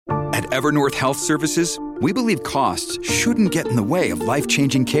At Evernorth Health Services, we believe costs shouldn't get in the way of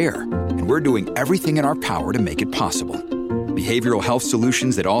life-changing care, and we're doing everything in our power to make it possible. Behavioral health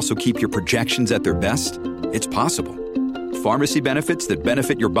solutions that also keep your projections at their best? It's possible. Pharmacy benefits that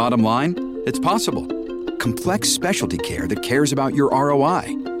benefit your bottom line? It's possible. Complex specialty care that cares about your ROI?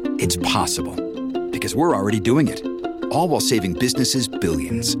 It's possible. Because we're already doing it. All while saving businesses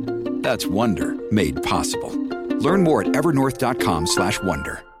billions. That's Wonder made possible. Learn more at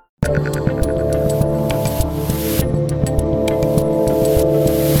evernorth.com/wonder.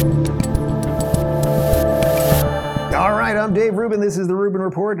 All right, I'm Dave Rubin. This is the Rubin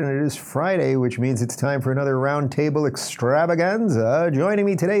Report, and it is Friday, which means it's time for another roundtable extravaganza. Joining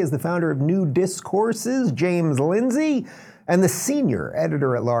me today is the founder of New Discourses, James Lindsay, and the senior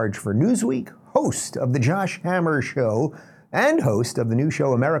editor-at-large for Newsweek, host of The Josh Hammer Show, and host of the new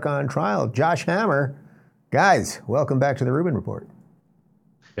show America on Trial, Josh Hammer. Guys, welcome back to the Rubin Report.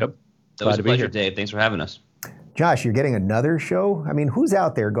 Yep. That was a pleasure, Dave. Thanks for having us. Josh, you're getting another show? I mean, who's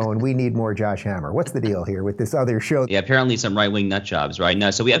out there going, we need more Josh Hammer? What's the deal here with this other show? Yeah, apparently some right-wing nut jobs, right?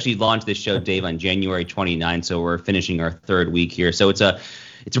 Now, so we actually launched this show, Dave, on January 29th, so we're finishing our third week here. So it's a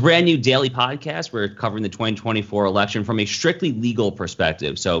brand new daily podcast. We're covering the 2024 election from a strictly legal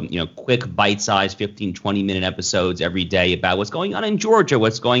perspective. So, quick bite-sized 15, 20-minute episodes every day about what's going on in Georgia,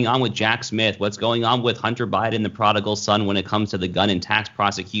 what's going on with Jack Smith, what's going on with Hunter Biden, the prodigal son, when it comes to the gun and tax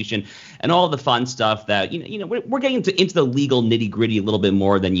prosecution, and all the fun stuff that, we're getting into the legal nitty-gritty a little bit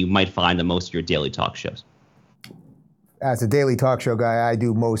more than you might find on most of your daily talk shows. As a daily talk show guy, I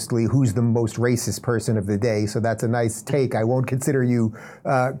do mostly who's the most racist person of the day, so that's a nice take. I won't consider you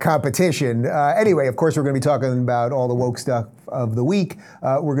competition. Anyway, of course, we're going to be talking about all the woke stuff of the week.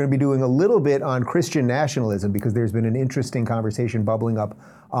 We're going to be doing a little bit on Christian nationalism because there's been an interesting conversation bubbling up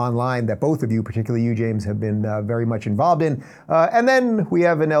online that both of you, particularly you, James, have been very much involved in. And then we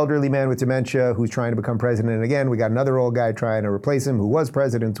have an elderly man with dementia who's trying to become president. And again, we got another old guy trying to replace him who was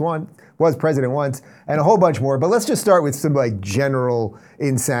president once, and a whole bunch more. But let's just start with some general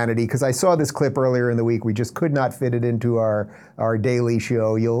insanity, because I saw this clip earlier in the week. We just could not fit it into our daily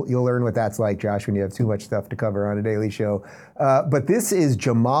show. You'll learn what that's like, Josh, when you have too much stuff to cover on a daily show. But this is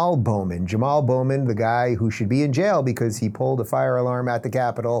Jamal Bowman. Jamal Bowman, the guy who should be in jail because he pulled a fire alarm at the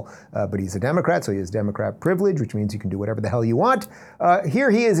Capitol, but he's a Democrat, so he has Democrat privilege, which means you can do whatever the hell you want. Here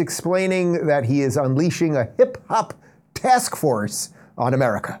he is explaining that he is unleashing a hip-hop task force on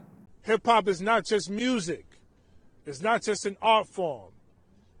America. Hip-hop is not just music. It's not just an art form.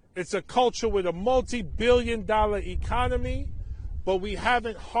 It's a culture with a multi-billion-dollar economy, but we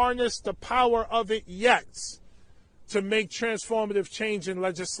haven't harnessed the power of it yet to make transformative change in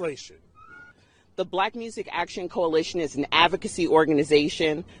legislation. The Black Music Action Coalition is an advocacy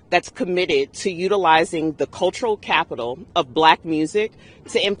organization that's committed to utilizing the cultural capital of Black music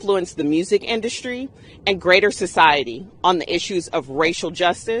to influence the music industry and greater society on the issues of racial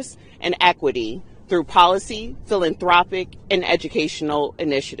justice and equity through policy, philanthropic, and educational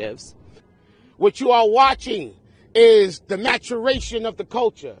initiatives. What you are watching is the maturation of the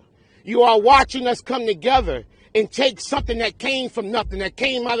culture. You are watching us come together and take something that came from nothing, that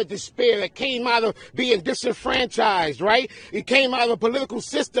came out of despair, that came out of being disenfranchised, right? It came out of a political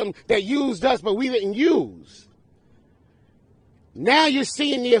system that used us, but we didn't use. Now you're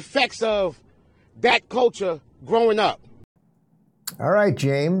seeing the effects of that culture growing up. All right,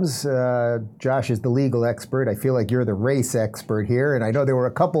 James. Josh is the legal expert. I feel like you're the race expert here, and I know there were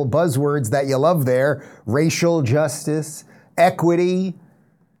a couple buzzwords that you love there. Racial justice, equity.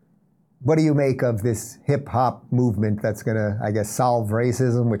 What do you make of this hip-hop movement that's going to, I guess, solve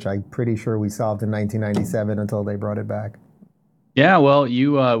racism, which I'm pretty sure we solved in 1997 until they brought it back? Yeah, well,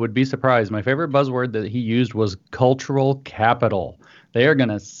 you would be surprised. My favorite buzzword that he used was cultural capital. They are going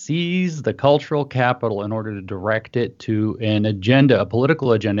to seize the cultural capital in order to direct it to an agenda, a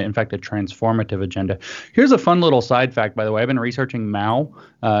political agenda, in fact, a transformative agenda. Here's a fun little side fact, by the way. I've been researching Mao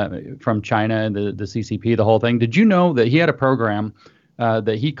from China, the CCP, the whole thing. Did you know that he had a program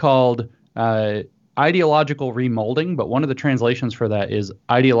that he called ideological remolding, but one of the translations for that is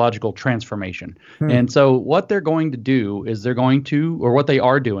ideological transformation. And so what they're going to do is what they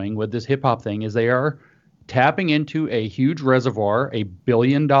are doing with this hip hop thing is they are tapping into a huge reservoir, a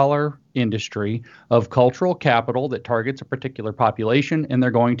billion-dollar industry of cultural capital that targets a particular population, and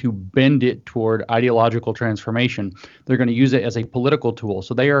they're going to bend it toward ideological transformation. They're going to use it as a political tool.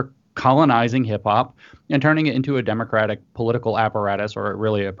 So they are colonizing hip-hop and turning it into a democratic political apparatus, or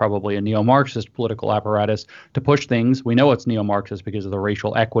really probably a neo-Marxist political apparatus to push things. We know it's neo-Marxist because of the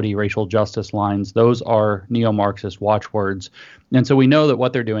racial equity, racial justice lines. Those are neo-Marxist watchwords. And so we know that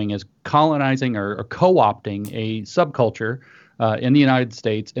what they're doing is colonizing or co-opting a subculture in the United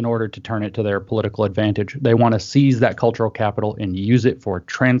States in order to turn it to their political advantage. They want to seize that cultural capital and use it for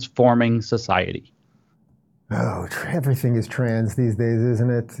transforming society. Oh, everything is trans these days, isn't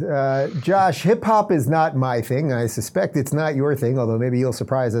it? Josh, hip-hop is not my thing. I suspect it's not your thing, although maybe you'll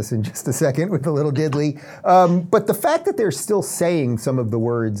surprise us in just a second with a little diddly. But the fact that they're still saying some of the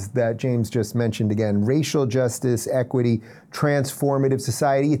words that James just mentioned again, racial justice, equity, transformative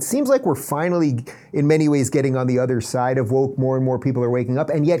society, it seems like we're finally, in many ways, getting on the other side of woke. More and more people are waking up,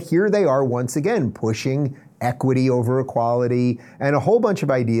 and yet here they are once again pushing equity over equality, and a whole bunch of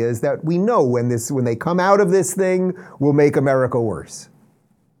ideas that we know when they come out of this thing will make America worse.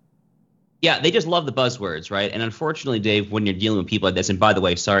 Yeah, they just love the buzzwords, right? And unfortunately, Dave, when you're dealing with people like this, and by the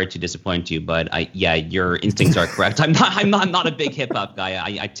way, sorry to disappoint you, but your instincts are correct. I'm not a big hip hop guy.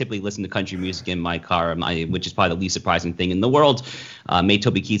 I typically listen to country music in my car, which is probably the least surprising thing in the world. May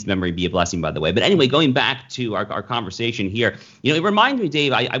Toby Keith's memory be a blessing, by the way. But anyway, going back to our conversation here, it reminds me,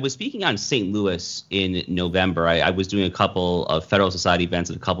 Dave, I was speaking out in St. Louis in November. I was doing a couple of Federal Society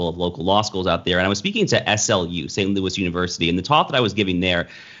events at a couple of local law schools out there, and I was speaking to SLU, St. Louis University, and the talk that I was giving there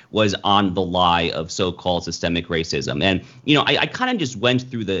was on the lie of so-called systemic racism. And, I kind of just went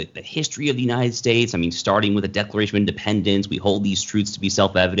through the history of the United States. I mean, starting with the Declaration of Independence, we hold these truths to be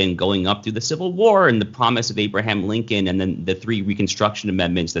self-evident, going up through the Civil War and the promise of Abraham Lincoln, and then the 3 Reconstruction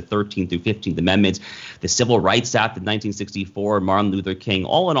Amendments, the 13th through 15th Amendments, the Civil Rights Act of 1964, Martin Luther King,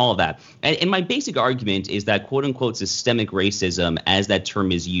 all of that. And my basic argument is that, quote unquote, systemic racism, as that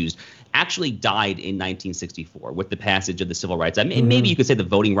term is used, actually died in 1964 with the passage of the Civil Rights Act. Maybe you could say the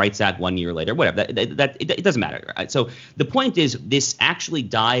Voting Rights Act 1 year later, whatever. It doesn't matter. Right? So the point is, this actually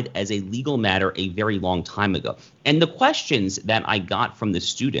died as a legal matter a very long time ago. And the questions that I got from the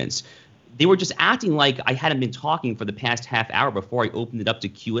students, they were just acting like I hadn't been talking for the past half hour before I opened it up to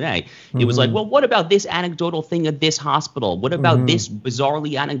Q&A. It was like, well, what about this anecdotal thing at this hospital? What about this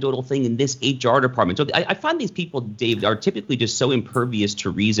bizarrely anecdotal thing in this HR department? So I find these people, Dave, are typically just so impervious to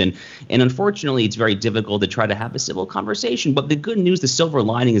reason. And unfortunately, it's very difficult to try to have a civil conversation. But the good news, the silver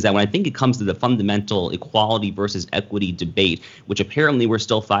lining, is that when I think it comes to the fundamental equality versus equity debate, which apparently we're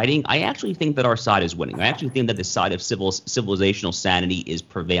still fighting, I actually think that our side is winning. I actually think that the side of civilizational sanity is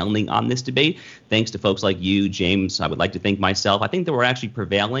prevailing on this debate, thanks to folks like you, James. I would like to thank myself. I think that we're actually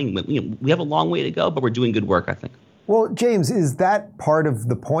prevailing. We have a long way to go, but we're doing good work, I think. Well, James, is that part of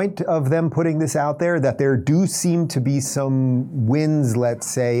the point of them putting this out there, that there do seem to be some wins, let's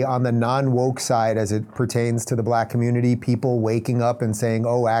say, on the non-woke side as it pertains to the black community, people waking up and saying,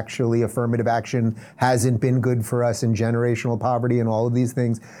 oh, actually, affirmative action hasn't been good for us in generational poverty and all of these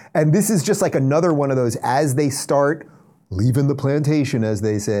things. And this is just like another one of those, as they start leaving the plantation, as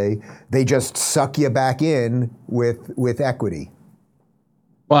they say, they just suck you back in with equity.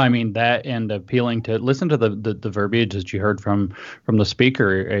 Well, I mean, that and appealing to listen to the verbiage that you heard from the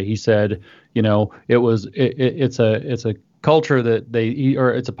speaker. He said, it's a culture that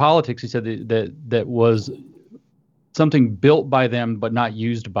it's a politics. He said that was something built by them but not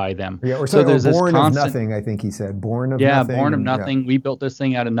used by them. Yeah, or so there's born of nothing, I think he said. Born of nothing. Yeah, born of nothing. Yeah. We built this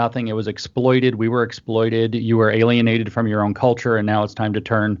thing out of nothing. It was exploited. We were exploited. You were alienated from your own culture, and now it's time to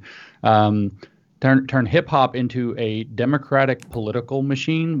turn hip hop into a democratic political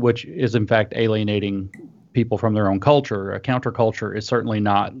machine, which is in fact alienating people from their own culture. A counterculture is certainly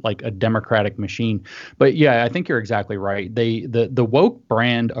not like a democratic machine. But yeah, I think you're exactly right. The woke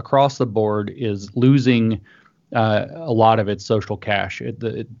brand across the board is losing a lot of its social cash.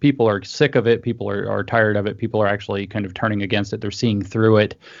 People are sick of it. People are tired of it. People are actually kind of turning against it. They're seeing through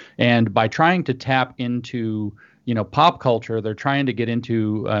it. And by trying to tap into pop culture, they're trying to get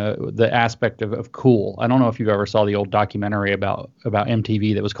into the aspect of cool. I don't know if you ever saw the old documentary about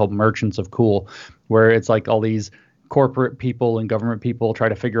MTV that was called Merchants of Cool, where it's like all these corporate people and government people try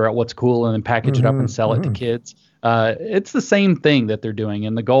to figure out what's cool and then package it up and sell it to kids. It's the same thing that they're doing.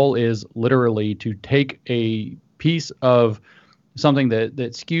 And the goal is literally to take a piece of something that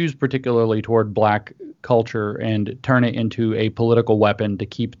skews particularly toward black culture and turn it into a political weapon to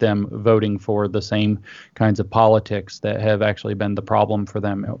keep them voting for the same kinds of politics that have actually been the problem for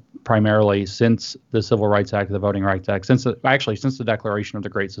them primarily since the Civil Rights Act, the Voting Rights Act, since the Declaration of the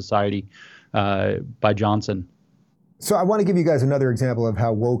Great Society by Johnson. So I want to give you guys another example of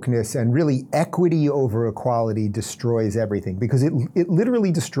how wokeness and really equity over equality destroys everything, because it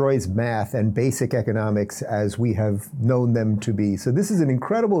literally destroys math and basic economics as we have known them to be. So this is an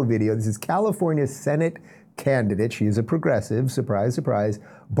incredible video. This is California's Senate candidate. She is a progressive, surprise, surprise,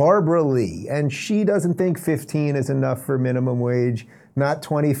 Barbara Lee. And she doesn't think 15 is enough for minimum wage, not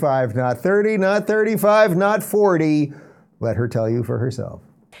 25, not 30, not 35, not 40. Let her tell you for herself.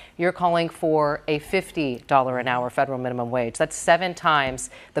 You're calling for a $50 an hour federal minimum wage. That's 7 times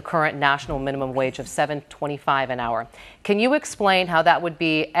the current national minimum wage of $7.25 an hour. Can you explain how that would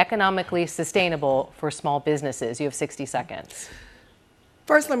be economically sustainable for small businesses? You have 60 seconds.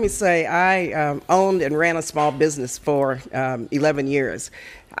 First, let me say I owned and ran a small business for 11 years.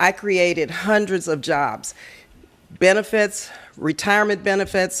 I created hundreds of jobs, benefits, retirement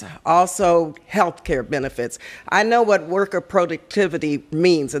benefits, also health care benefits. I know what worker productivity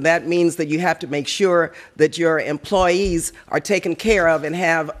means, and that means that you have to make sure that your employees are taken care of and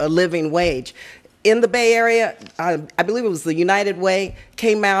have a living wage. In the Bay Area, I believe it was the United Way,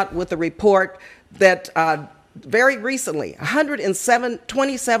 came out with a report that very recently,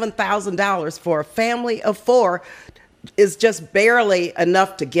 $127,000 for a family of 4 is just barely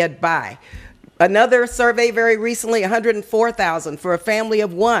enough to get by. Another survey very recently, $104,000 for a family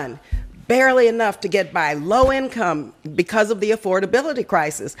of 1, barely enough to get by. Low income because of the affordability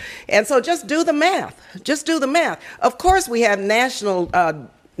crisis. And so just do the math. Just do the math. Of course, we have national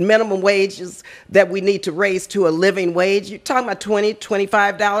minimum wages that we need to raise to a living wage. You're talking about $20,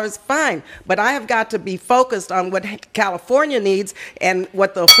 $25, fine. But I have got to be focused on what California needs and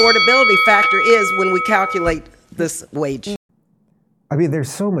what the affordability factor is when we calculate this wage. I mean,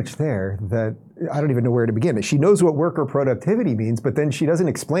 there's so much there that I don't even know where to begin. She knows what worker productivity means, but then she doesn't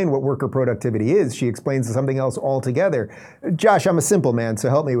explain what worker productivity is. She explains something else altogether. Josh, I'm a simple man, so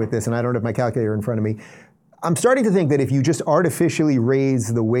help me with this, and I don't have my calculator in front of me. I'm starting to think that if you just artificially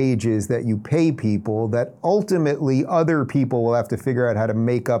raise the wages that you pay people, that ultimately other people will have to figure out how to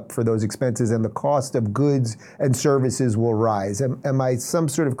make up for those expenses and the cost of goods and services will rise. Am I some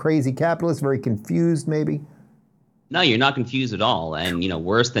sort of crazy capitalist, very confused maybe? No, you're not confused at all. And,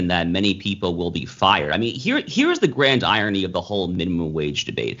 worse than that, many people will be fired. I mean, here's the grand irony of the whole minimum wage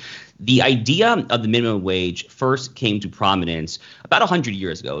debate. The idea of the minimum wage first came to prominence about 100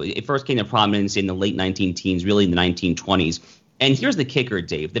 years ago. It first came to prominence in the late 19-teens, really in the 1920s. And here's the kicker,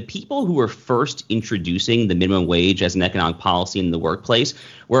 Dave. The people who were first introducing the minimum wage as an economic policy in the workplace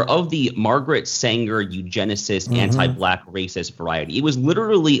were of the Margaret Sanger eugenicist, anti-black racist variety. It was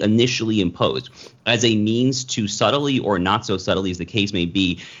literally initially imposed as a means to subtly or not so subtly, as the case may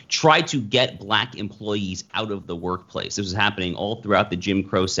be, try to get black employees out of the workplace. This was happening all throughout the Jim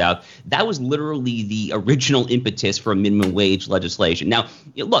Crow South. That was literally the original impetus for minimum wage legislation. Now,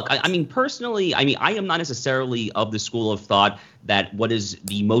 look, I mean, personally, I am not necessarily of the school of thought that what is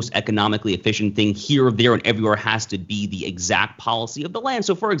the most economically efficient thing here, there, and everywhere has to be the exact policy of the land.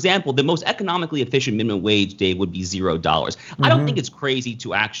 So, for example, the most economically efficient minimum wage, Dave, would be $0. I don't think it's crazy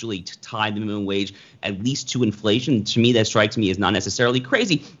to actually tie the minimum wage at least to inflation. To me, that strikes me as not necessarily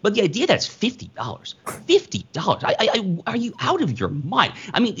crazy. But the idea that's $50, are you out of your mind?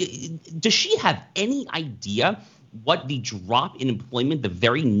 I mean, does she have any idea what the drop in employment the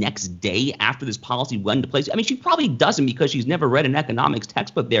very next day after this policy went into place? I mean, she probably doesn't because she's never read an economics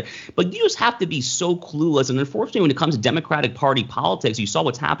textbook there. But you just have to be so clueless. And unfortunately, when it comes to Democratic Party politics, you saw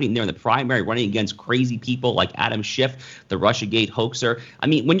what's happening there in the primary, running against crazy people like Adam Schiff, the Russiagate hoaxer. I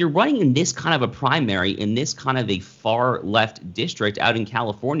mean, when you're running in this kind of a primary, in this kind of a far left district out in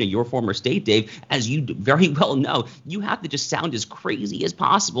California, your former state, Dave, as you very well know, you have to just sound as crazy as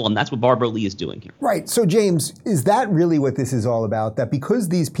possible. And that's what Barbara Lee is doing here. Right. So, James, is that really what this is all about? That because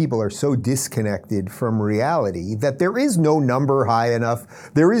these people are so disconnected from reality, that there is no number high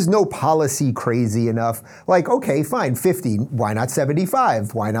enough, there is no policy crazy enough. Like, okay, fine, 50, why not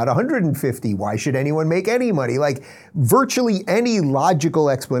 75? Why not 150? Why should anyone make any money? Like, virtually any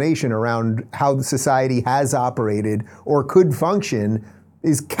logical explanation around how the society has operated or could function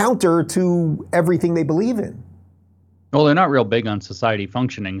is counter to everything they believe in. Well, they're not real big on society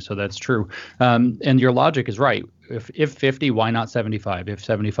functioning, so that's true. And your logic is right. If 50, why not 75? If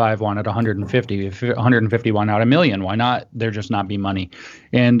 75, why not 150? If 150, why not a million? Why not there just not be money?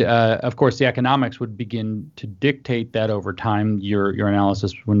 And of course, the economics would begin to dictate that over time. Your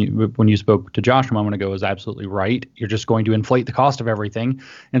analysis when you spoke to Josh a moment ago is absolutely right. You're just going to inflate the cost of everything,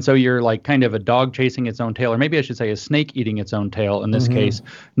 and so you're like kind of a dog chasing its own tail, or maybe I should say a snake eating its own tail. In this case,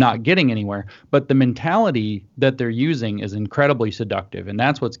 not getting anywhere. But the mentality that they're using is incredibly seductive, and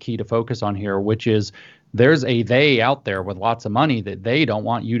that's what's key to focus on here, which is there's a they out there with lots of money that they don't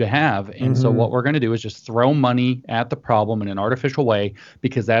want you to have. And so what we're going to do is just throw money at the problem in an artificial way,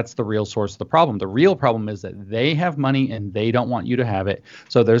 because that's the real source of the problem. The real problem is that they have money and they don't want you to have it.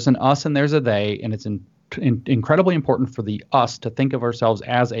 So there's an us and there's a they, and it's incredibly important for the us to think of ourselves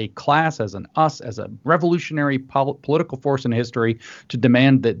as a class, as an us, as a revolutionary political force in history, to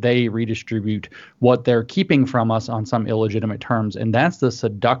demand that they redistribute what they're keeping from us on some illegitimate terms. And that's the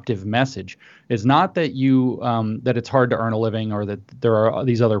seductive message. It's not that that it's hard to earn a living or that there are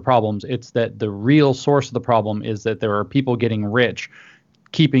these other problems. It's that the real source of the problem is that there are people getting rich,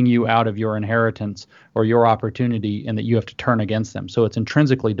 keeping you out of your inheritance or your opportunity, and that you have to turn against them. So it's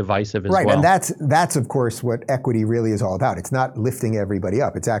intrinsically divisive as well. Right, and that's of course what equity really is all about. It's not lifting everybody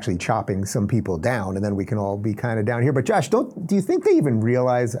up. It's actually chopping some people down, and then we can all be kind of down here. But Josh, do you think they even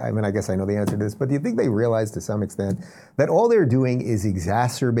realize, I mean, I guess I know the answer to this, but do you think they realize to some extent that all they're doing is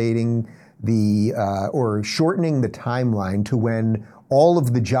exacerbating or shortening the timeline to when all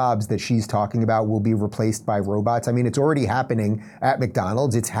of the jobs that she's talking about will be replaced by robots? I mean, it's already happening at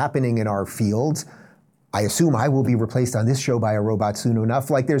McDonald's. It's happening in our fields. I assume I will be replaced on this show by a robot soon enough.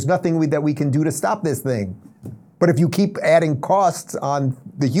 Like, there's nothing that we can do to stop this thing. But if you keep adding costs on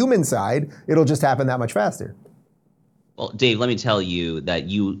the human side, it'll just happen that much faster. Well, Dave, let me tell you that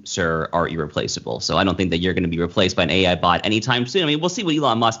you, sir, are irreplaceable. So I don't think that you're going to be replaced by an AI bot anytime soon. I mean, we'll see what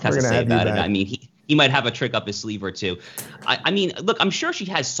Elon Musk has to say about it. I mean, he might have a trick up his sleeve or two. I mean, look, I'm sure she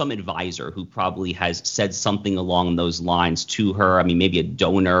has some advisor who probably has said something along those lines to her. I mean, maybe a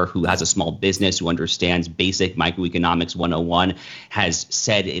donor who has a small business who understands basic microeconomics 101 has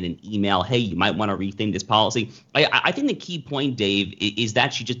said in an email, hey, you might want to rethink this policy. I think the key point, Dave, is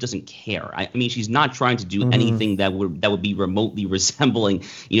that she just doesn't care. I mean, she's not trying to do anything that would be remotely resembling,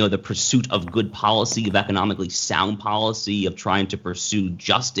 the pursuit of good policy, of economically sound policy, of trying to pursue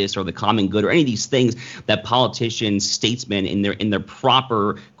justice or the common good or any of these things that politicians, statesmen in their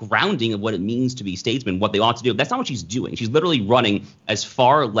proper grounding of what it means to be statesmen, what they ought to do. That's not what she's doing. She's literally running as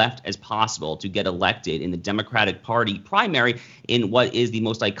far left as possible to get elected in the Democratic Party primary in what is the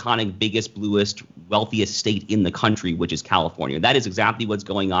most iconic, biggest, bluest, wealthiest state in the country, which is California. That is exactly what's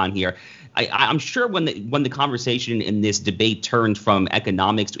going on here. I'm sure when the conversation in this debate turned from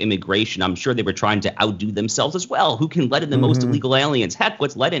economics to immigration, I'm sure they were trying to outdo themselves as well. Who can let in the most illegal aliens? Heck,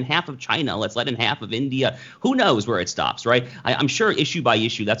 let's let in half of China. Let's let in half of India. Who knows where it stops, right? I'm sure issue by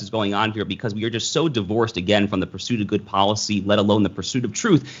issue that's what's going on here, because we are just so divorced, again, from the pursuit of good policy, let alone the pursuit of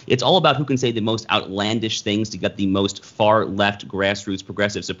truth. It's all about who can say the most outlandish things to get the most far left grassroots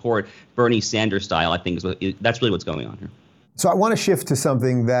progressive support, Bernie Sanders style, I think that's really what's going on here. So I want to shift to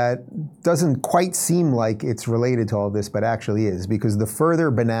something that doesn't quite seem like it's related to all this, but actually is, because the further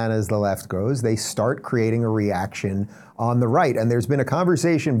bananas the left goes, they start creating a reaction on the right. And there's been a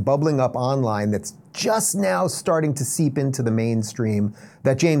conversation bubbling up online that's just now starting to seep into the mainstream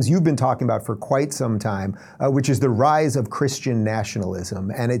that, James, you've been talking about for quite some time, which is the rise of Christian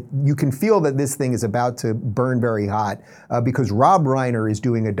nationalism. And you can feel that this thing is about to burn very hot because Rob Reiner is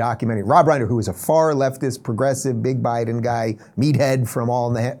doing a documentary. Rob Reiner, who is a far leftist, progressive, big Biden guy, meathead from All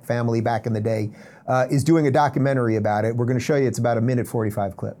in the Family back in the day, is doing a documentary about it. We're going to show you. It's about a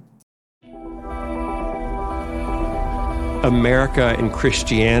 1:45 clip. America and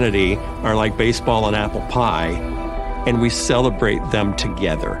Christianity are like baseball and apple pie, and we celebrate them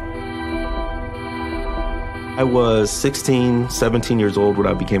together. I was 16, 17 years old when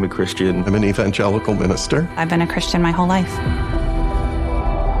I became a Christian. I'm an evangelical minister. I've been a Christian my whole life.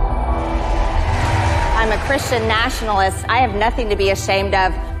 I'm a Christian nationalist. I have nothing to be ashamed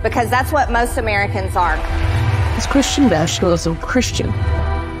of because that's what most Americans are. Is Christian nationalism Christian?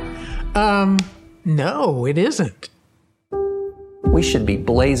 No, it isn't. We should be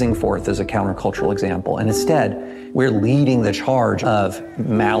blazing forth as a countercultural example, and instead, we're leading the charge of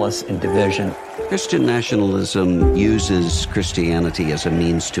malice and division. Christian nationalism uses Christianity as a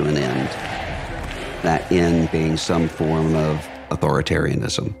means to an end, that end being some form of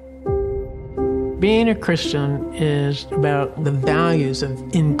authoritarianism. Being a Christian is about the values of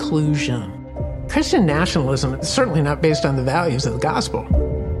inclusion. Christian nationalism is certainly not based on the values of the gospel.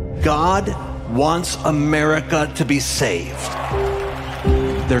 God wants America to be saved.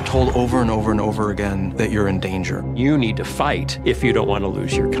 They're told over and over and over again that you're in danger. You need to fight if you don't want to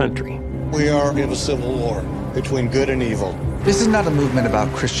lose your country. We are in a civil war between good and evil. This is not a movement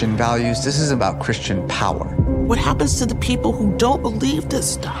about Christian values. This is about Christian power. What happens to the people who don't believe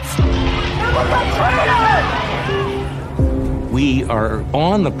this stuff? We are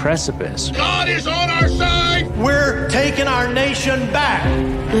on the precipice. God is on our side. We're taking our nation back.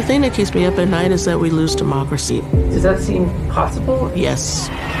 The thing that keeps me up at night is that we lose democracy. Does that seem possible? Yes.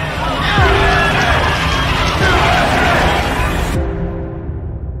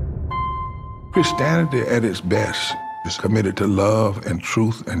 Christianity at its best is committed to love and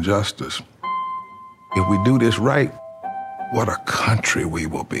truth and justice. If we do this right, what a country we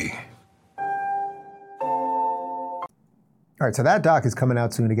will be. All right, so that doc is coming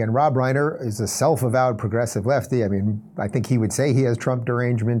out soon again. Rob Reiner is a self-avowed progressive lefty. I mean, I think he would say he has Trump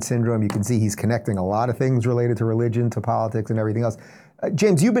derangement syndrome. You can see he's connecting a lot of things related to religion, to politics, and everything else.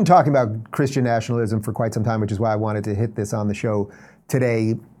 James, you've been talking about Christian nationalism for quite some time, which is why I wanted to hit this on the show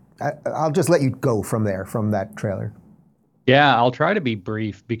today. I'll just let you go from there, from that trailer. Yeah, I'll try to be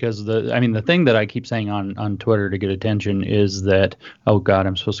brief because the thing that I keep saying on Twitter to get attention is that, oh God,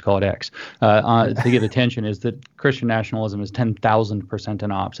 I'm supposed to call it X, to get attention is that Christian nationalism is 10,000%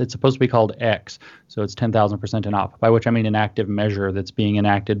 an ops. It's supposed to be called X, so it's 10,000% an op, by which I mean an active measure that's being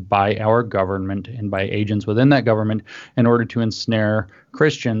enacted by our government and by agents within that government in order to ensnare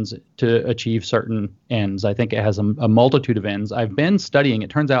Christians to achieve certain ends. I think it has a multitude of ends. I've been studying.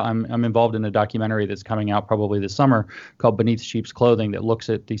 It turns out I'm involved in a documentary that's coming out probably this summer called Beneath Sheep's Clothing that looks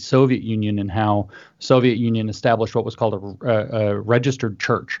at the Soviet Union and how the Soviet Union established what was called a registered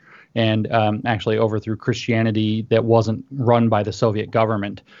church and actually overthrew Christianity that wasn't run by the Soviet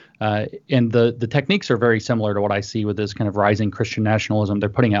government. And the techniques are very similar to what I see with this kind of rising Christian nationalism. They're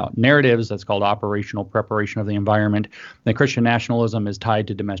putting out narratives that's called operational preparation of the environment. The Christian nationalism is tied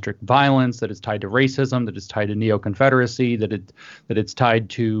to domestic violence, that it's tied to racism, that it's tied to neo-Confederacy, that it's tied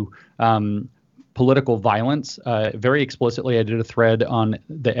to political violence. Very explicitly, I did a thread on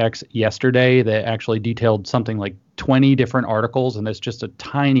the X yesterday that actually detailed something like 20 different articles, and that's just a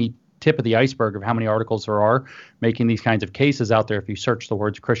tiny tip of the iceberg of how many articles there are making these kinds of cases out there if you search the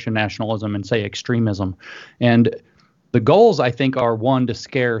words Christian nationalism and say extremism. And the goals, I think, are one, to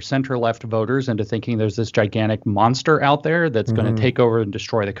scare center-left voters into thinking there's this gigantic monster out there that's going to take over and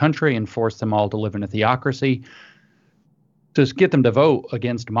destroy the country and force them all to live in a theocracy. To get them to vote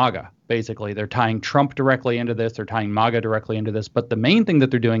against MAGA, basically. They're tying Trump directly into this. They're tying MAGA directly into this. But the main thing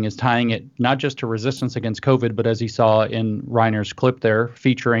that they're doing is tying it not just to resistance against COVID, but as you saw in Reiner's clip there,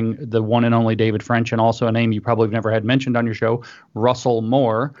 featuring the one and only David French, and also a name you probably have never had mentioned on your show, Russell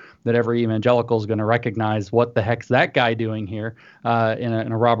Moore, that every evangelical is going to recognize what the heck's that guy doing here in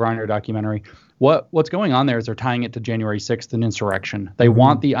a Rob Reiner documentary. What's going on there is they're tying it to January 6th and insurrection. They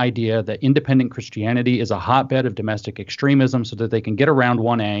want the idea that independent Christianity is a hotbed of domestic extremism so that they can get around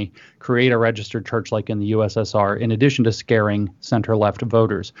 1A, create a registered church like in the USSR, in addition to scaring center-left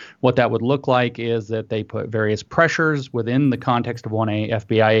voters. What that would look like is that they put various pressures within the context of 1A,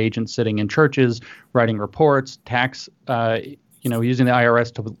 FBI agents sitting in churches, writing reports, using the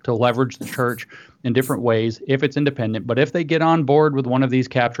IRS to leverage the church in different ways if it's independent. But if they get on board with one of these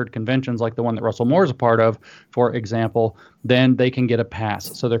captured conventions like the one that Russell Moore is a part of, for example, then they can get a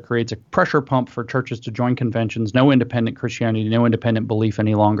pass. So there creates a pressure pump for churches to join conventions, no independent Christianity, no independent belief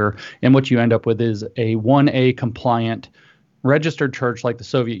any longer. And what you end up with is a 1A compliant registered church like the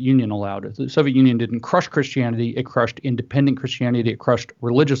Soviet Union allowed. The Soviet Union didn't crush Christianity. It crushed independent Christianity. It crushed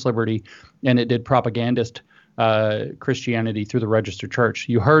religious liberty, and it did propagandist Christianity through the registered church.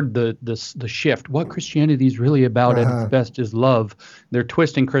 You heard the shift. What Christianity is really about at its best is love. They're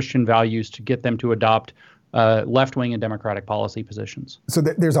twisting Christian values to get them to adopt left-wing and democratic policy positions. So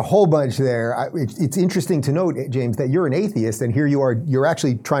there's a whole bunch there. It's interesting to note, James, that you're an atheist, and here you are, you're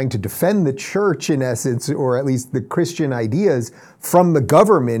actually trying to defend the church in essence, or at least the Christian ideas, from the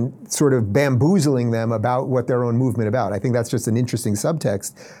government sort of bamboozling them about what their own movement about. I think that's just an interesting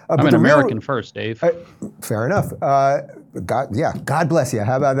subtext. I'm an American first, Dave. Fair enough. God bless you.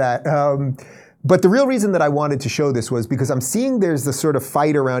 How about that? But the real reason that I wanted to show this was because I'm seeing there's this sort of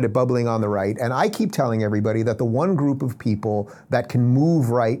fight around it bubbling on the right, and I keep telling everybody that the one group of people that can move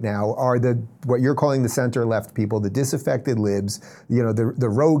right now are what you're calling the center-left people, the disaffected libs, the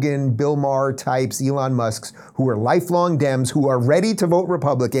Rogan, Bill Maher types, Elon Musks, who are lifelong Dems, who are ready to vote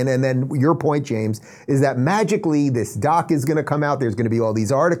Republican. And then your point, James, is that magically this doc is going to come out. There's going to be all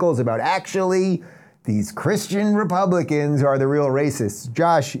these articles about actually these Christian Republicans are the real racists.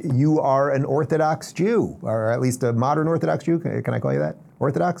 Josh, you are an Orthodox Jew, or at least a modern Orthodox Jew. Can I call you that?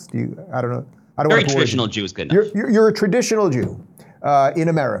 Orthodox? I don't know. I don't Very traditional Jew is good enough. You're a traditional Jew in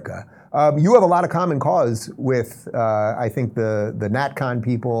America. You have a lot of common cause with, I think, the NatCon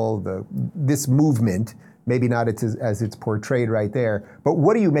people, this movement, maybe not as it's portrayed right there. But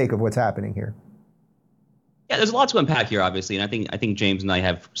what do you make of what's happening here? Yeah, there's a lot to unpack here, obviously, and I think James and I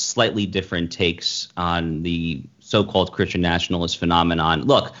have slightly different takes on the so-called Christian nationalist phenomenon.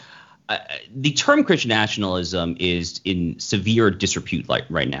 Look, the term Christian nationalism is in severe disrepute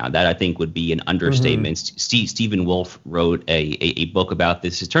right now. That, I think, would be an understatement. Stephen Wolfe wrote a book about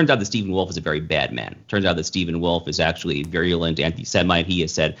this. It turns out that Stephen Wolfe is a very bad man. It turns out that Stephen Wolfe is actually a virulent anti-Semite. He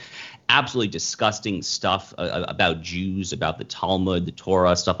has said absolutely disgusting stuff about Jews, about the Talmud, the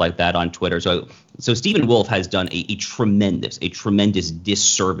Torah, stuff like that on Twitter. So Stephen Wolfe has done a tremendous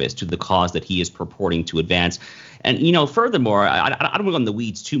disservice to the cause that he is purporting to advance. And, furthermore, I don't want to go in the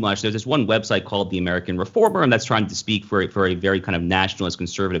weeds too much. There's this one website called The American Reformer, and that's trying to speak for a very kind of nationalist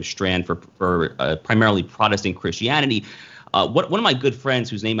conservative strand for primarily Protestant Christianity. One of my good friends,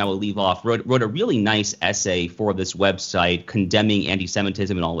 whose name I will leave off, wrote a really nice essay for this website condemning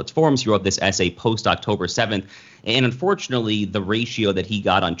anti-Semitism in all its forms. He wrote this essay post-October 7th. And unfortunately, the ratio that he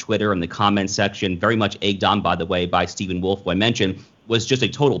got on Twitter and the comment section, very much egged on, by the way, by Stephen Wolfe, who I mentioned, was just a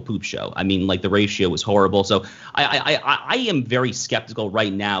total poop show. I mean, the ratio was horrible. So I am very skeptical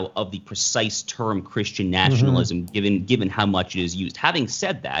right now of the precise term Christian nationalism, given how much it is used. Having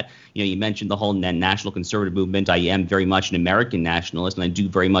said that, you mentioned the whole national conservative movement. I am very much an American nationalist, and I do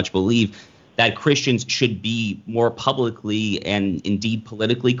very much believe that Christians should be more publicly and indeed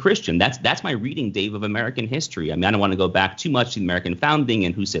politically Christian. That's my reading, Dave, of American history. I mean, I don't want to go back too much to the American founding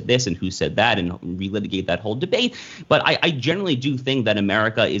and who said this and who said that and relitigate that whole debate. But I generally do think that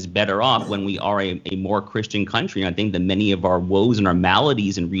America is better off when we are a more Christian country. And I think that many of our woes and our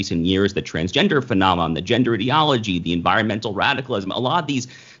maladies in recent years, the transgender phenomenon, the gender ideology, the environmental radicalism, a lot of these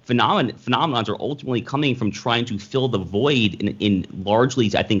phenomenons are ultimately coming from trying to fill the void in largely,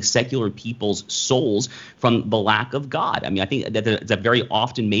 I think, secular people's souls from the lack of God. I mean, I think that it's a very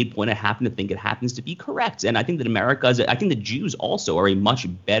often made point. I happen to think it happens to be correct. And I think that I think the Jews also are a much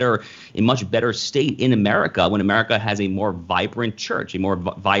better state in America when America has a more vibrant church, a more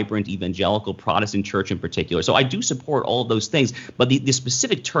vibrant evangelical Protestant church in particular. So I do support all of those things. But the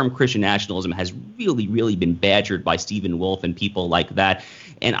specific term Christian nationalism has really, really been badgered by Stephen Wolfe and people like that.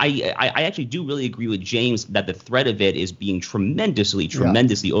 And I actually do really agree with James that the threat of it is being tremendously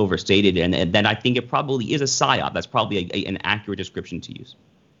overstated, and then I think it probably is a psyop. That's probably an accurate description to use.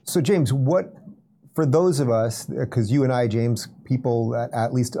 So, James, what, for those of us, because you and I, James, people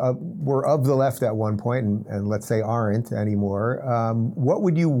at least were of the left at one point, and let's say aren't anymore,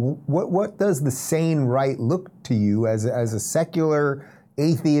 what does the sane right look to you as a secular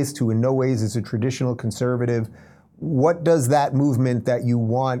atheist who in no ways is a traditional conservative? What does that movement that you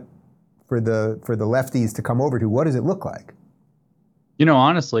want for the lefties to come over to, what does it look like?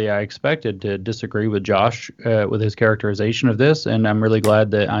 Honestly, I expected to disagree with Josh with his characterization of this, and I'm really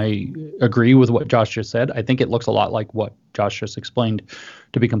glad that I agree with what Josh just said. I think it looks a lot like what Josh just explained,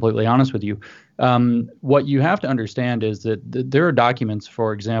 to be completely honest with you. What you have to understand is that there are documents.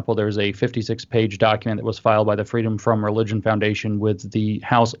 For example, there's a 56-page document that was filed by the Freedom from Religion Foundation with the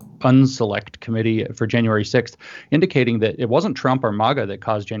House Unselect Committee for January 6th, indicating that it wasn't Trump or MAGA that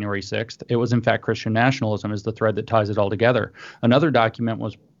caused January 6th. It was, in fact, Christian nationalism is the thread that ties it all together. Another document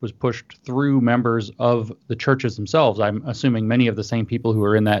was pushed through members of the churches themselves. I'm assuming many of the same people who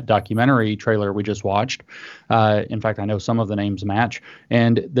are in that documentary trailer we just watched. In fact, I know some of the names match.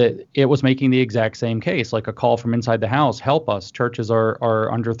 And that it was making the exact same case, like a call from inside the House, help us, churches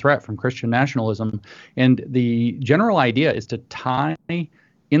are under threat from Christian nationalism. And the general idea is to tie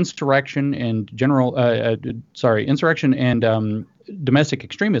insurrection and domestic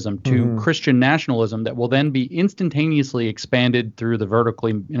extremism to Christian nationalism that will then be instantaneously expanded through the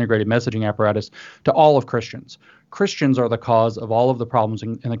vertically integrated messaging apparatus to all of Christians. Christians are the cause of all of the problems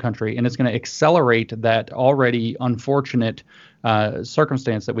in the country, and it's going to accelerate that already unfortunate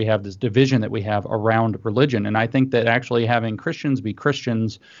circumstance that we have, this division that we have around religion. And I think that actually having Christians be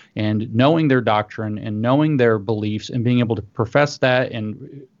Christians and knowing their doctrine and knowing their beliefs and being able to profess that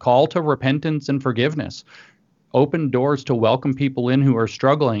and call to repentance and forgiveness, open doors to welcome people in who are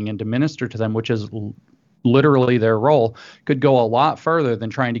struggling and to minister to them, which is literally their role, could go a lot further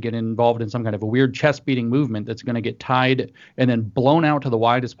than trying to get involved in some kind of a weird chest-beating movement that's going to get tied and then blown out to the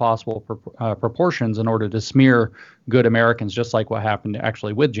widest possible proportions in order to smear good Americans, just like what happened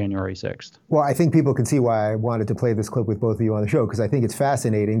actually with January 6th. Well, I think people can see why I wanted to play this clip with both of you on the show, because I think it's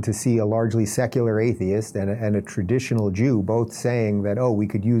fascinating to see a largely secular atheist and a traditional Jew both saying that, we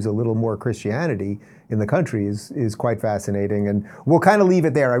could use a little more Christianity in the country is quite fascinating. And we'll kind of leave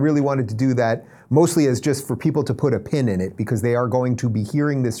it there. I really wanted to do that mostly as just for people to put a pin in it, because they are going to be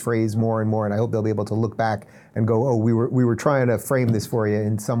hearing this phrase more and more, and I hope they'll be able to look back and go, we were trying to frame this for you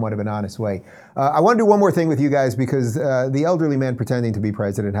in somewhat of an honest way. I want to do one more thing with you guys, because the elderly man pretending to be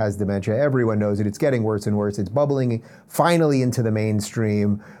president has dementia. Everyone knows it. It's getting worse and worse. It's bubbling finally into the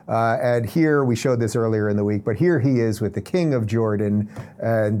mainstream. And here, we showed this earlier in the week, but here he is with the King of Jordan.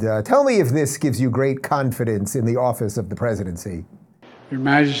 And tell me if this gives you great confidence in the office of the presidency. Your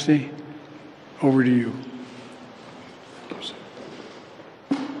Majesty, over to you.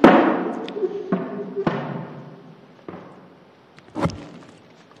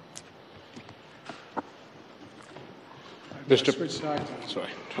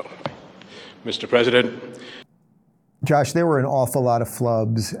 Mr. President. Josh, there were an awful lot of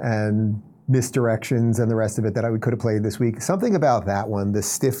flubs and misdirections and the rest of it that I could have played this week. Something about that one, the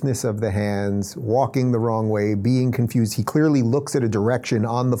stiffness of the hands, walking the wrong way, being confused. He clearly looks at a direction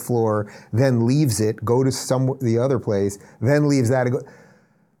on the floor, then leaves it, go to the other place, then leaves that.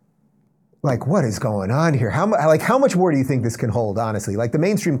 Like, what is going on here? How much more do you think this can hold, honestly? Like, the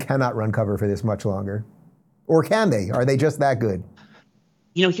mainstream cannot run cover for this much longer. Or can they? Are they just that good?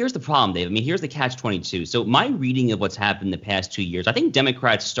 You know, here's the problem, Dave. I mean, here's the catch-22. So my reading of what's happened the past 2 years, I think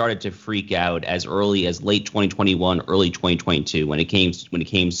Democrats started to freak out as early as late 2021, early 2022 when it came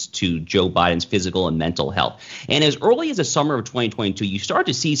to Joe Biden's physical and mental health. And as early as the summer of 2022, you start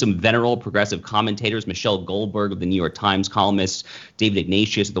to see some venerable progressive commentators, Michelle Goldberg of the New York Times columnists, David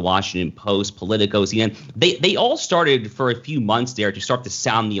Ignatius of the Washington Post, Politico, CNN. They all started for a few months there to start to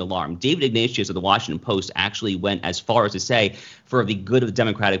sound the alarm. David Ignatius of the Washington Post actually went as far as to say, for the good of the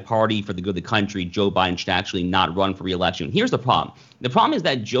Democratic Party, for the good of the country, Joe Biden should actually not run for re-election. Here's the problem. The problem is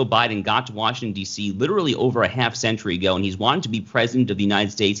that Joe Biden got to Washington, D.C. literally over a half century ago, and he's wanted to be president of the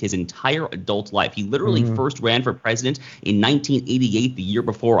United States his entire adult life. He literally first ran for president in 1988, the year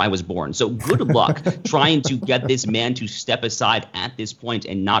before I was born. So good luck trying to get this man to step aside at this point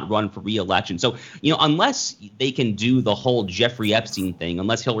and not run for re-election. So, you know, unless they can do the whole Jeffrey Epstein thing,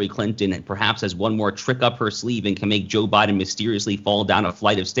 unless Hillary Clinton perhaps has one more trick up her sleeve and can make Joe Biden mysteriously fall down a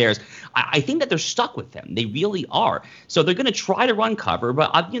flight of stairs, I think that they're stuck with him. They really are. So they're going to try to run cover,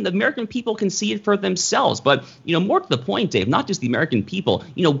 but the American people can see it for themselves. But, you know, more to the point, Dave, not just the American people,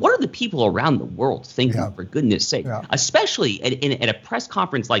 you know, what are the people around the world thinking, for goodness sake, especially at a press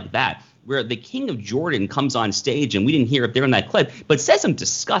conference like that, where the King of Jordan comes on stage, and we didn't hear it there in that clip, but says some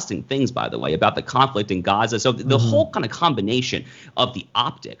disgusting things, by the way, about the conflict in Gaza. So the whole kind of combination of the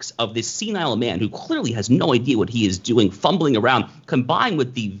optics of this senile man who clearly has no idea what he is doing, fumbling around, combined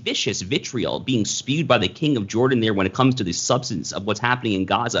with the vicious vitriol being spewed by the King of Jordan there when it comes to the substance of what's happening in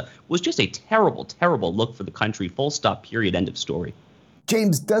Gaza, was just a terrible, terrible look for the country. Full stop, period, end of story.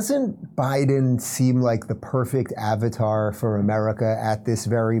 James, doesn't Biden seem like the perfect avatar for America at this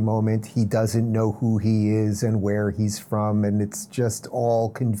very moment? He doesn't know who he is and where he's from, and it's just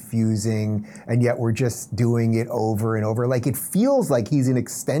all confusing, and yet we're just doing it over and over. Like, it feels like he's an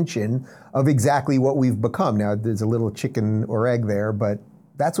extension of exactly what we've become. Now, there's a little chicken or egg there, but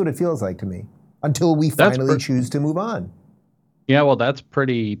that's what it feels like to me, until we finally choose to move on. Yeah, well, that's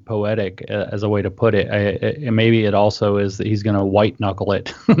pretty poetic as a way to put it. Maybe it also is that he's going to white knuckle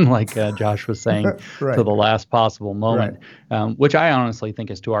it, like Josh was saying, to the last possible moment, which I honestly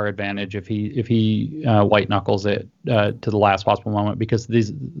think is to our advantage if he white knuckles it to the last possible moment, because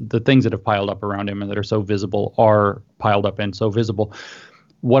the things that have piled up around him and that are so visible are piled up and so visible.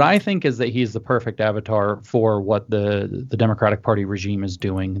 What I think is that he's the perfect avatar for what the Democratic Party regime is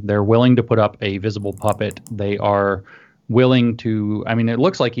doing. They're willing to put up a visible puppet. They are willing to, I mean, it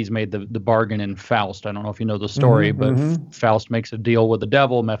looks like he's made the bargain in Faust. I don't know if you know the story, but Faust makes a deal with the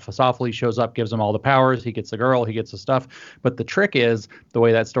devil. Mephistopheles shows up, gives him all the powers. He gets the girl, he gets the stuff. But the trick is, the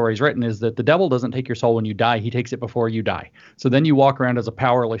way that story is written, is that the devil doesn't take your soul when you die. He takes it before you die. So then you walk around as a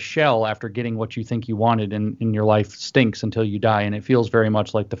powerless shell after getting what you think you wanted, and your life stinks until you die. And it feels very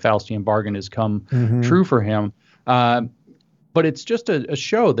much like the Faustian bargain has come true for him. But it's just a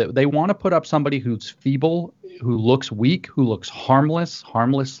show that they want to put up somebody who's feeble, who looks weak, who looks harmless,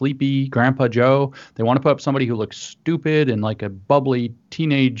 sleepy Grandpa Joe. They want to put up somebody who looks stupid and like a bubbly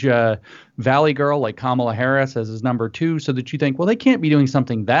teenage valley girl like Kamala Harris as his number two, so that you think, well, they can't be doing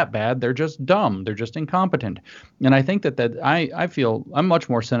something that bad. They're just dumb. They're just incompetent. And I think that I feel I'm much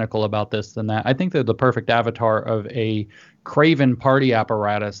more cynical about this than that. I think they're the perfect avatar of a craven party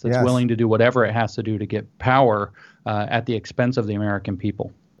apparatus that's willing to do whatever it has to do to get power at the expense of the American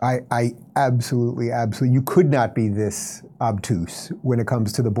people. I absolutely. You could not be this obtuse when it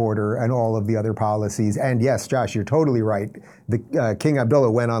comes to the border and all of the other policies. And yes, Josh, you're totally right. The King Abdullah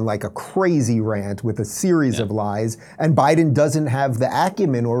went on like a crazy rant with a series of lies, and Biden doesn't have the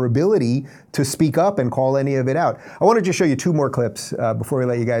acumen or ability to speak up and call any of it out. I want to just show you two more clips before we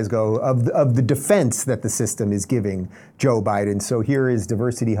let you guys go of the defense that the system is giving Joe Biden. So here is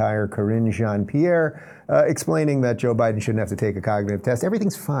diversity hire Karine Jean-Pierre explaining that Joe Biden shouldn't have to take a cognitive test.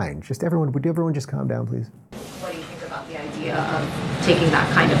 Everything's fine. Would everyone just calm down, please? What do you think about the idea of taking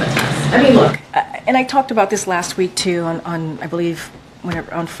that kind of a test? I mean, look, and I talked about this last week too on I believe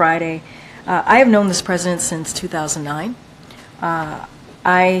on Friday. I have known this president since 2009.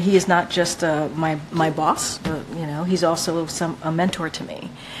 He is not just my boss, he's also a mentor to me.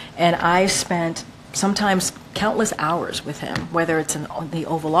 And I've spent sometimes countless hours with him, whether it's in the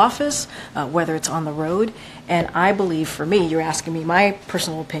Oval Office, whether it's on the road. And I believe, for me, you're asking me my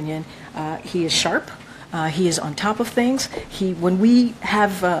personal opinion, he is sharp. He is on top of things. When we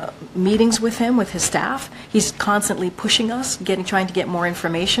have meetings with him, with his staff, he's constantly pushing us, trying to get more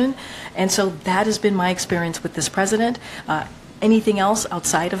information. And so that has been my experience with this president. Anything else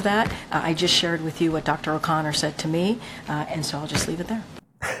outside of that, I just shared with you what Dr. O'Connor said to me, and so I'll just leave it there.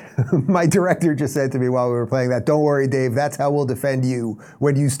 My director just said to me while we were playing that, "Don't worry, Dave, that's how we'll defend you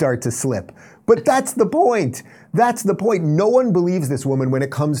when you start to slip." But that's the point. That's the point. No one believes this woman when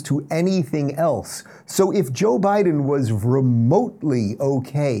it comes to anything else. So if Joe Biden was remotely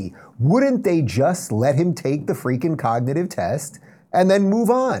okay, wouldn't they just let him take the freaking cognitive test and then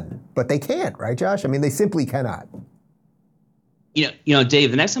move on? But they can't, right, Josh? I mean, they simply cannot. You know,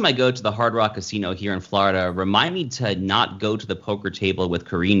 Dave, the next time I go to the Hard Rock Casino here in Florida, remind me to not go to the poker table with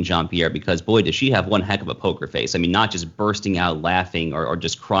Karine Jean-Pierre, because, boy, does she have one heck of a poker face. I mean, not just bursting out laughing or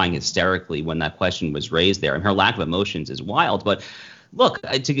just crying hysterically when that question was raised there. And her lack of emotions is wild. But look,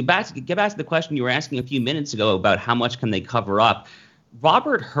 to get back to the question you were asking a few minutes ago about how much can they cover up,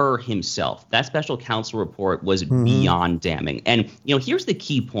 Robert Hur himself, that special counsel report was beyond damning. And, here's the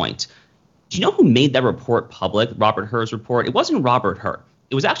key point. Do you know who made that report public, Robert Hur's report? It wasn't Robert Hur.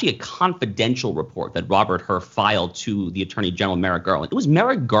 It was actually a confidential report that Robert Hur filed to the Attorney General, Merrick Garland. It was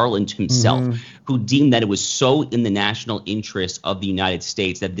Merrick Garland himself who deemed that it was so in the national interest of the United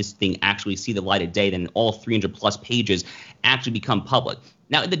States that this thing actually see the light of day, then all 300 plus pages actually become public.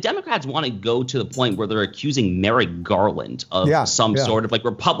 Now, the Democrats want to go to the point where they're accusing Merrick Garland of some sort of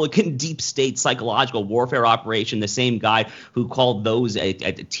Republican deep state psychological warfare operation, the same guy who called those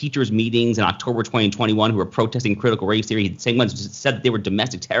at teachers' meetings in October 2021 who were protesting critical race theory, the same ones who said that they were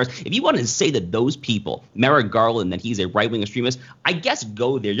domestic terrorists. If you wanted to say that those people, Merrick Garland, that he's a right-wing extremist, I guess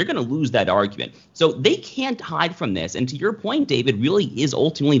go there. You're going to lose that argument. So they can't hide from this. And to your point, David, really is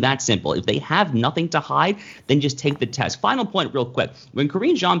ultimately that simple. If they have nothing to hide, then just take the test. Final point real quick. When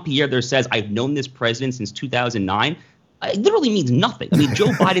Karine Jean-Pierre there says, "I've known this president since 2009, it literally means nothing. I mean, Joe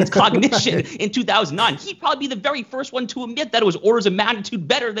Biden's cognition in 2009, he'd probably be the very first one to admit that it was orders of magnitude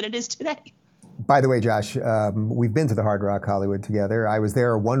better than it is today. By the way, Josh, we've been to the Hard Rock Hollywood together. I was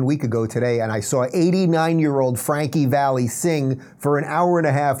there 1 week ago today, and I saw 89-year-old Frankie Valli sing for an hour and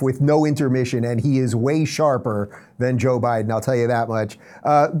a half with no intermission, and he is way sharper than Joe Biden, I'll tell you that much.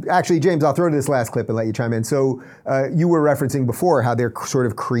 Actually, James, I'll throw to this last clip and let you chime in. So you were referencing before how they're sort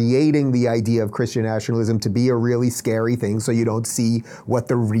of creating the idea of Christian nationalism to be a really scary thing so you don't see what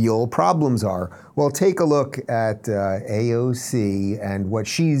the real problems are. Well, take a look at AOC and what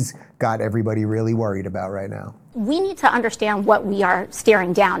she's got everybody really worried about right now. We need to understand what we are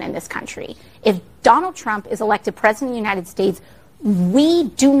staring down in this country. If Donald Trump is elected president of the United States, we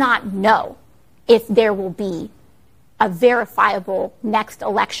do not know if there will be a verifiable next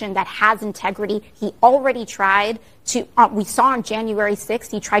election that has integrity. He already tried to, we saw on January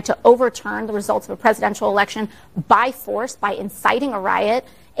 6th, he tried to overturn the results of a presidential election by force, by inciting a riot.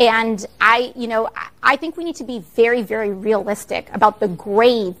 And I think we need to be very, very realistic about the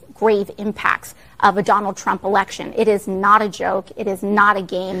grave impacts of a Donald Trump election. It is not a joke. It is not a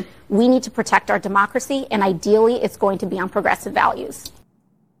game. We need to protect our democracy, and ideally, it's going to be on progressive values.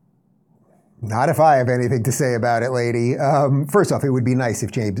 Not if I have anything to say about it, lady. First off, it would be nice if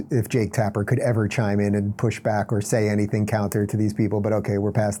Jake Tapper could ever chime in and push back or say anything counter to these people, but okay,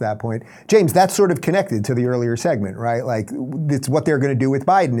 we're past that point. James, that's sort of connected to the earlier segment, right? Like, it's what they're going to do with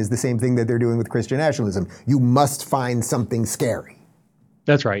Biden is the same thing that they're doing with Christian nationalism. You must find something scary.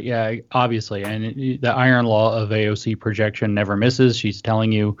 That's right. Yeah, obviously. And the iron law of AOC projection never misses. She's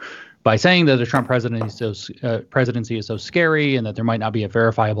telling you, by saying that the Trump presidency is so scary and that there might not be a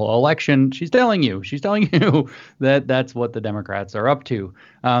verifiable election, she's telling you that that's what the Democrats are up to.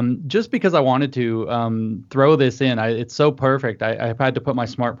 Just because I wanted to throw this in, it's so perfect. I've had to put my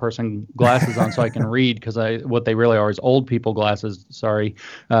smart person glasses on so I can read, because what they really are is old people glasses. Sorry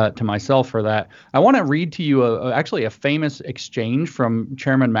to myself for that. I want to read to you actually a famous exchange from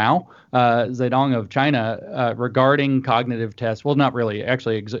Chairman Mao Zedong of China regarding cognitive tests. Well, not really,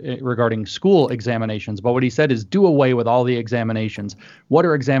 actually regarding school examinations. But what he said is, do away with all the examinations. What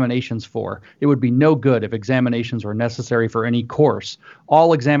are examinations for? It would be no good if examinations were necessary for any course.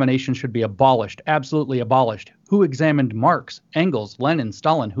 All examinations should be abolished, absolutely abolished. Who examined Marx, Engels, Lenin,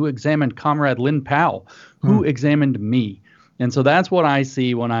 Stalin? Who examined Comrade Lin Pao? Who examined me? And so that's what I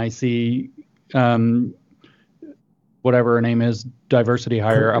see when I see whatever her name is, diversity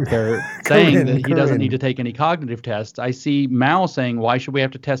hire up there, saying that he doesn't need to take any cognitive tests. I see Mao saying, why should we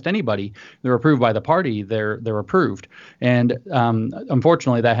have to test anybody? They're approved by the party. They're approved. And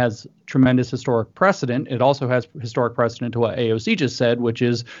unfortunately, that has tremendous historic precedent. It also has historic precedent to what AOC just said, which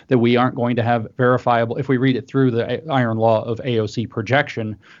is that we aren't going to have verifiable, if we read it through the iron law of AOC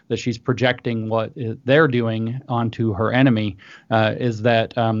projection, that she's projecting what they're doing onto her enemy, is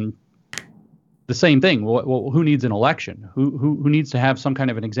that the same thing. Well, who needs an election? Who needs to have some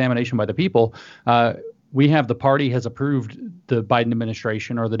kind of an examination by the people? We have the party has approved the Biden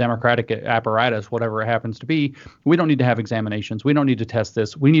administration or the Democratic apparatus, whatever it happens to be. We don't need to have examinations. We don't need to test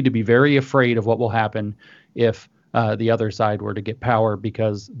this. We need to be very afraid of what will happen if the other side were to get power,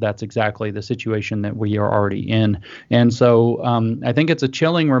 because that's exactly the situation that we are already in. And so I think it's a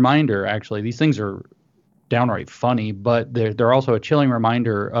chilling reminder, actually. These things are downright funny, but they're also a chilling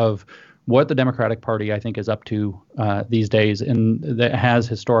reminder of what the Democratic Party, I think, is up to these days, and that has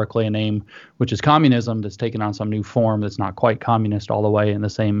historically a name, which is communism, that's taken on some new form that's not quite communist all the way in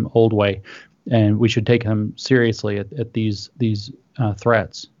the same old way. And we should take them seriously at these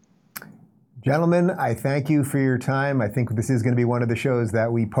threats. Gentlemen, I thank you for your time. I think this is going to be one of the shows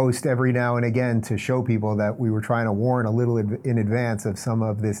that we post every now and again to show people that we were trying to warn a little in advance of some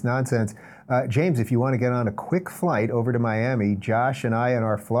of this nonsense. James, if you want to get on a quick flight over to Miami, Josh and I and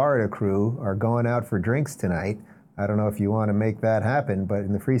our Florida crew are going out for drinks tonight. I don't know if you want to make that happen, but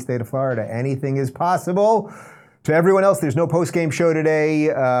in the free state of Florida, anything is possible. To everyone else, there's no post-game show today,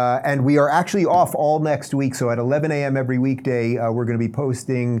 and we are actually off all next week. So at 11 a.m. every weekday, we're going to be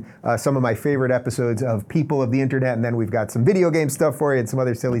posting some of my favorite episodes of People of the Internet, and then we've got some video game stuff for you and some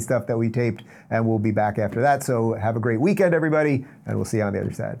other silly stuff that we taped, and we'll be back after that. So have a great weekend, everybody, and we'll see you on the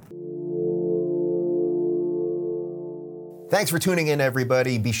other side. Thanks for tuning in,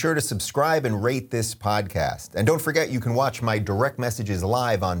 everybody. Be sure to subscribe and rate this podcast. And don't forget, you can watch my direct messages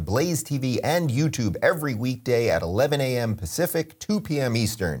live on Blaze TV and YouTube every weekday at 11 a.m. Pacific, 2 p.m.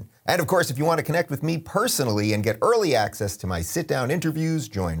 Eastern. And of course, if you want to connect with me personally and get early access to my sit-down interviews,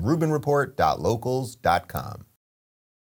 join RubinReport.locals.com.